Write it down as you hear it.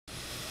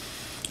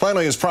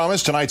Finally, as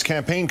promised, tonight's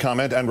campaign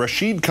comment and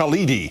Rashid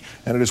Khalidi.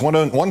 And it is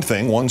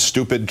one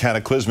stupid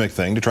cataclysmic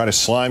thing to try to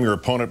slime your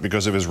opponent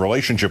because of his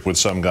relationship with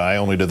some guy,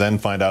 only to then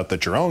find out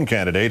that your own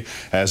candidate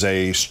has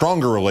a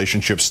stronger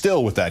relationship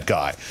still with that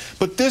guy.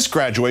 But this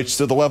graduates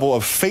to the level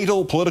of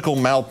fatal political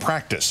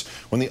malpractice,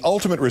 when the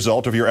ultimate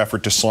result of your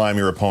effort to slime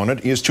your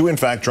opponent is to, in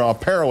fact, draw a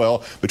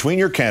parallel between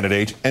your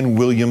candidate and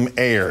William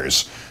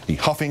Ayers. The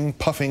huffing,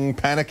 puffing,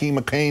 panicky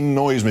McCain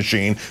noise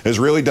machine has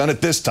really done it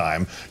this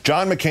time.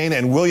 John McCain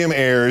and William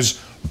Ayers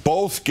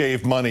both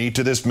gave money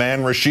to this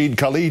man, Rashid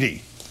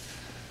Khalidi.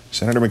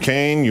 Senator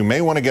McCain, you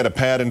may want to get a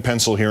pad and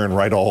pencil here and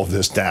write all of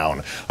this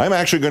down. I'm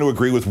actually going to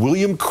agree with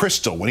William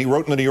Crystal when he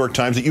wrote in the New York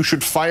Times that you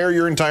should fire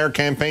your entire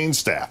campaign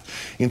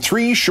staff. In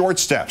 3 short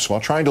steps,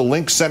 while trying to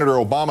link Senator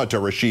Obama to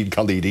Rashid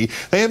Khalidi,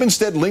 they have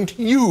instead linked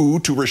you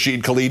to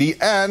Rashid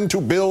Khalidi and to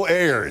Bill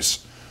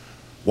Ayers.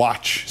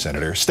 Watch,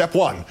 Senator. Step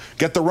 1,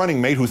 get the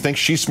running mate who thinks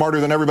she's smarter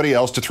than everybody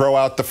else to throw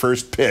out the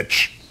first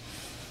pitch.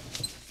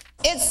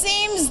 It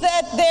seems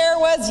that there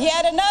was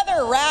yet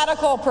another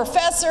radical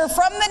professor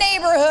from the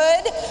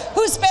neighborhood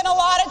who spent a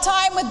lot of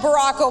time with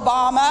Barack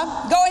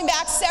Obama, going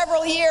back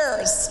several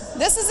years.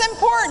 This is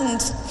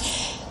important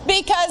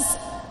because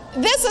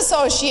this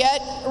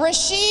associate,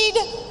 Rashid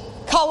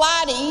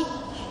Khalidi,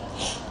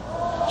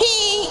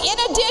 he, in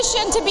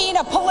addition to being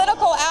a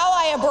political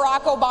ally of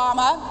Barack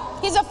Obama,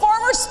 he's a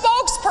former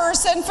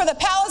spokesperson for the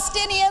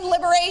Palestinian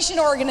Liberation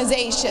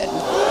Organization.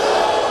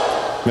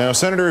 Now,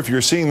 Senator, if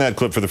you're seeing that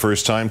clip for the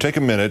first time, take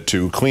a minute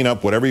to clean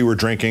up whatever you were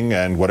drinking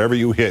and whatever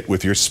you hit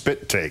with your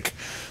spit take.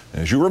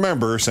 As you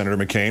remember, Senator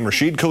McCain,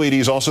 Rashid Khalidi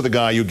is also the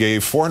guy you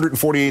gave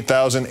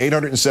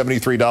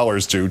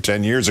 $448,873 to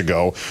 10 years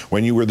ago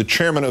when you were the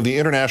chairman of the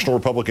International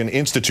Republican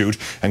Institute,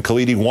 and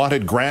Khalidi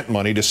wanted grant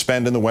money to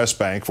spend in the West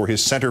Bank for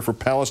his Center for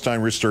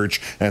Palestine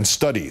Research and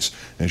Studies.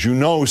 As you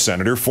know,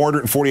 Senator,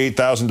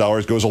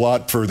 $448,000 goes a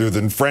lot further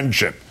than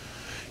friendship.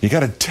 You got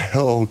to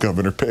tell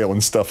Governor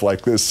Palin stuff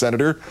like this,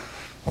 Senator.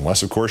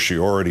 Unless, of course, she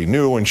already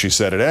knew and she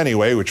said it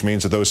anyway, which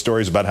means that those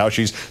stories about how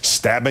she's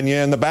stabbing you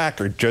in the back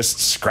are just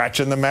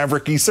scratching the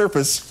mavericky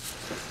surface.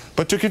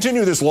 But to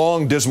continue this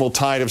long, dismal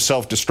tide of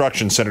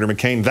self-destruction, Senator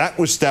McCain, that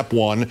was step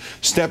 1.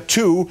 Step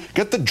 2,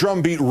 get the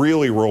drumbeat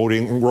really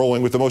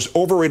rolling with the most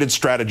overrated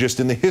strategist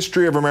in the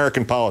history of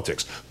American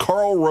politics,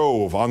 Karl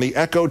Rove, on the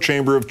echo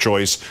chamber of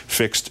choice,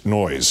 fixed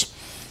noise.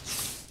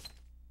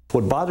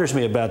 What bothers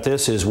me about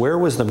this is, where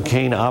was the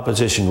McCain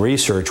opposition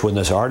research when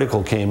this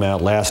article came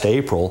out last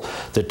April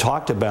that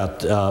talked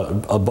about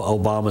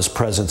Obama's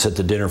presence at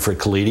the dinner for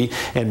Khalidi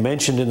and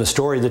mentioned in the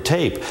story the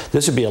tape?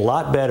 This would be a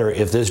lot better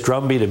if this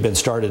drumbeat had been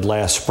started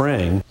last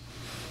spring.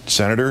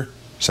 Senator,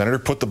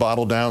 put the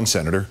bottle down,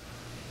 Senator.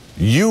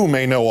 You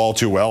may know all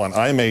too well, and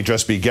I may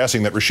just be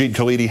guessing, that Rashid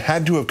Khalidi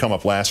had to have come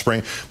up last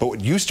spring, but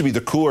what used to be the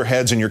cooler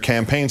heads in your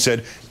campaign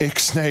said,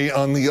 "Ixnay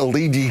on the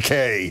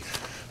LDK."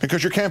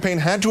 Because your campaign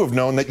had to have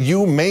known that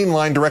you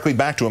mainlined directly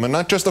back to him, and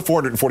not just the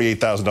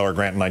 $448,000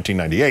 grant in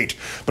 1998,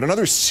 but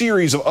another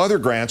series of other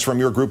grants from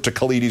your group to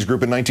Khalidi's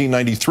group in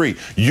 1993.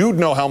 You'd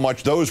know how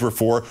much those were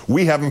for.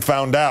 We haven't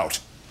found out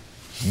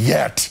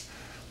yet.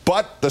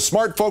 But the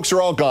smart folks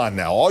are all gone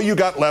now. All you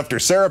got left are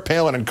Sarah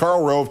Palin and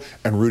Karl Rove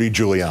and Rudy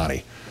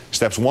Giuliani.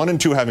 Steps 1 and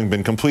 2 having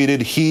been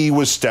completed, he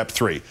was step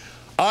 3.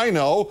 I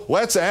know,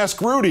 let's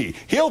ask Rudy.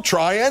 He'll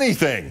try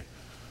anything.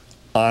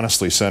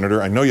 Honestly,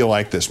 Senator, I know you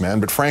like this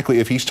man, but frankly,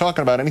 if he's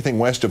talking about anything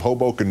west of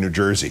Hoboken, New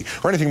Jersey,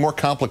 or anything more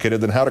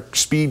complicated than how to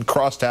speed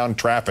crosstown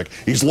traffic,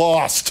 he's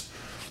lost.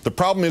 The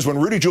problem is, when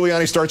Rudy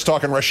Giuliani starts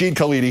talking Rashid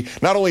Khalidi,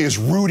 not only is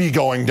Rudy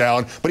going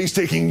down, but he's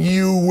taking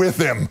you with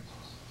him.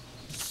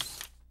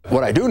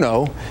 What I do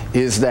know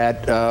is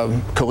that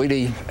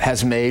Khalidi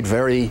has made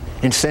very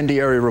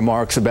incendiary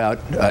remarks about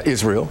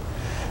Israel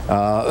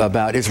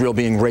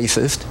being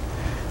racist.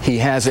 He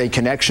has a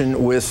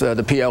connection with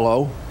the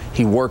PLO.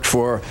 He worked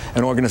for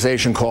an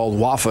organization called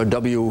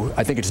WAFA,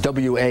 I think it's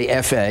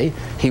W-A-F-A.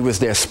 He was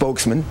their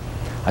spokesman.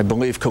 I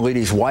believe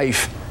Khalidi's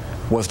wife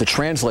was the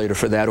translator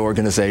for that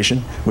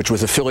organization, which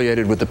was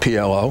affiliated with the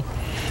PLO.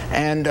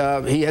 And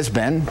he has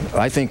been,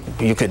 I think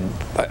I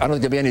don't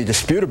think there'd be any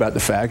dispute about the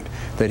fact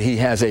that he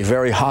has a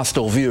very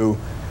hostile view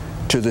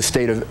to the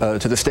state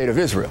of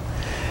Israel.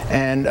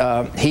 And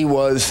he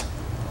was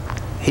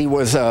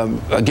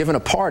given a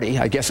party,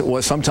 I guess it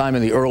was sometime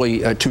in the early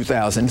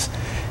 2000s,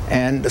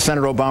 and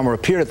Senator Obama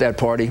appeared at that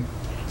party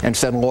and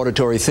said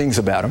laudatory things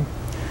about him.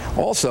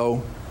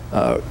 Also,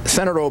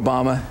 Senator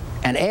Obama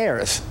and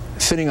Ayers,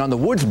 sitting on the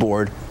Woods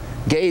board,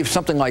 gave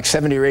something like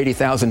 $70,000 or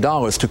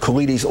 $80,000 to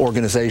Khalidi's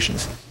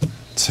organizations.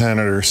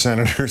 Senator,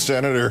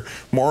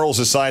 morals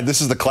aside,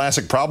 this is the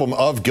classic problem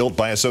of guilt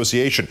by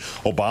association.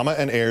 Obama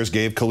and Ayers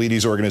gave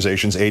Khalidi's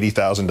organizations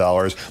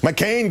 $80,000.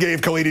 McCain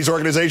gave Khalidi's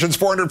organizations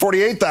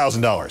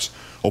 $448,000.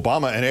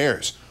 Obama and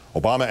Ayers,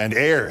 Obama and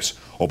Ayers,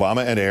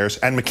 Obama and Ayers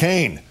and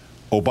McCain,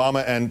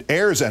 Obama and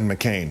Ayers and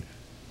McCain,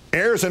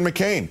 Ayers and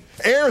McCain,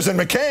 Ayers and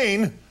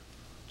McCain.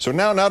 So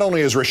now not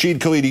only is Rashid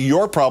Khalidi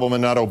your problem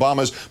and not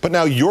Obama's, but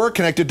now you're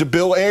connected to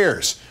Bill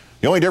Ayers.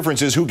 The only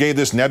difference is who gave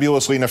this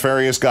nebulously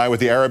nefarious guy with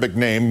the Arabic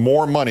name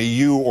more money,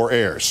 you or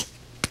Ayers.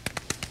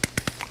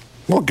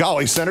 Well,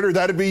 golly, Senator,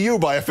 that'd be you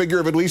by a figure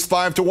of at least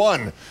 5 to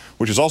 1,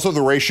 which is also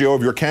the ratio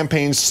of your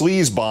campaign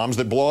sleaze bombs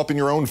that blow up in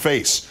your own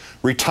face.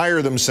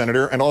 Retire them,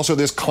 Senator, and also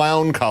this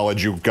clown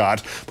college you've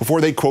got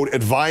before they, quote,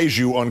 advise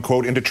you,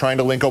 unquote, into trying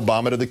to link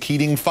Obama to the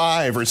Keating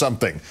Five or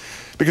something.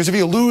 Because if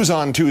you lose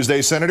on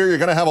Tuesday, Senator, you're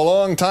going to have a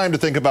long time to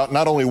think about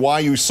not only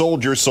why you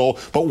sold your soul,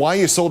 but why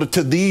you sold it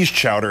to these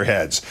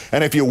chowderheads.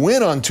 And if you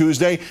win on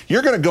Tuesday,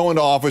 you're going to go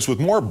into office with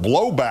more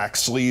blowback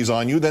sleaze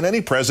on you than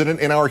any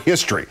president in our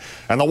history.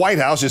 And the White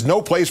House is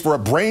no place for a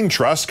brain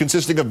trust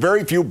consisting of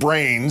very few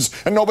brains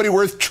and nobody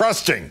worth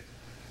trusting.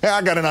 Yeah,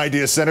 I got an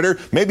idea, Senator.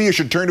 Maybe you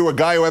should turn to a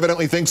guy who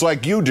evidently thinks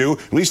like you do,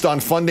 at least on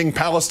funding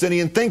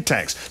Palestinian think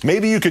tanks.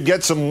 Maybe you could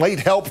get some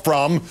late help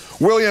from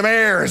William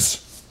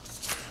Ayers.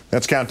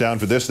 That's countdown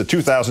for this, the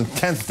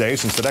 2010th day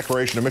since the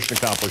declaration of mission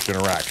accomplished in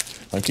Iraq.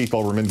 I'm Keith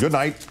Olbermann. Good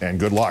night and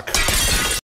good luck.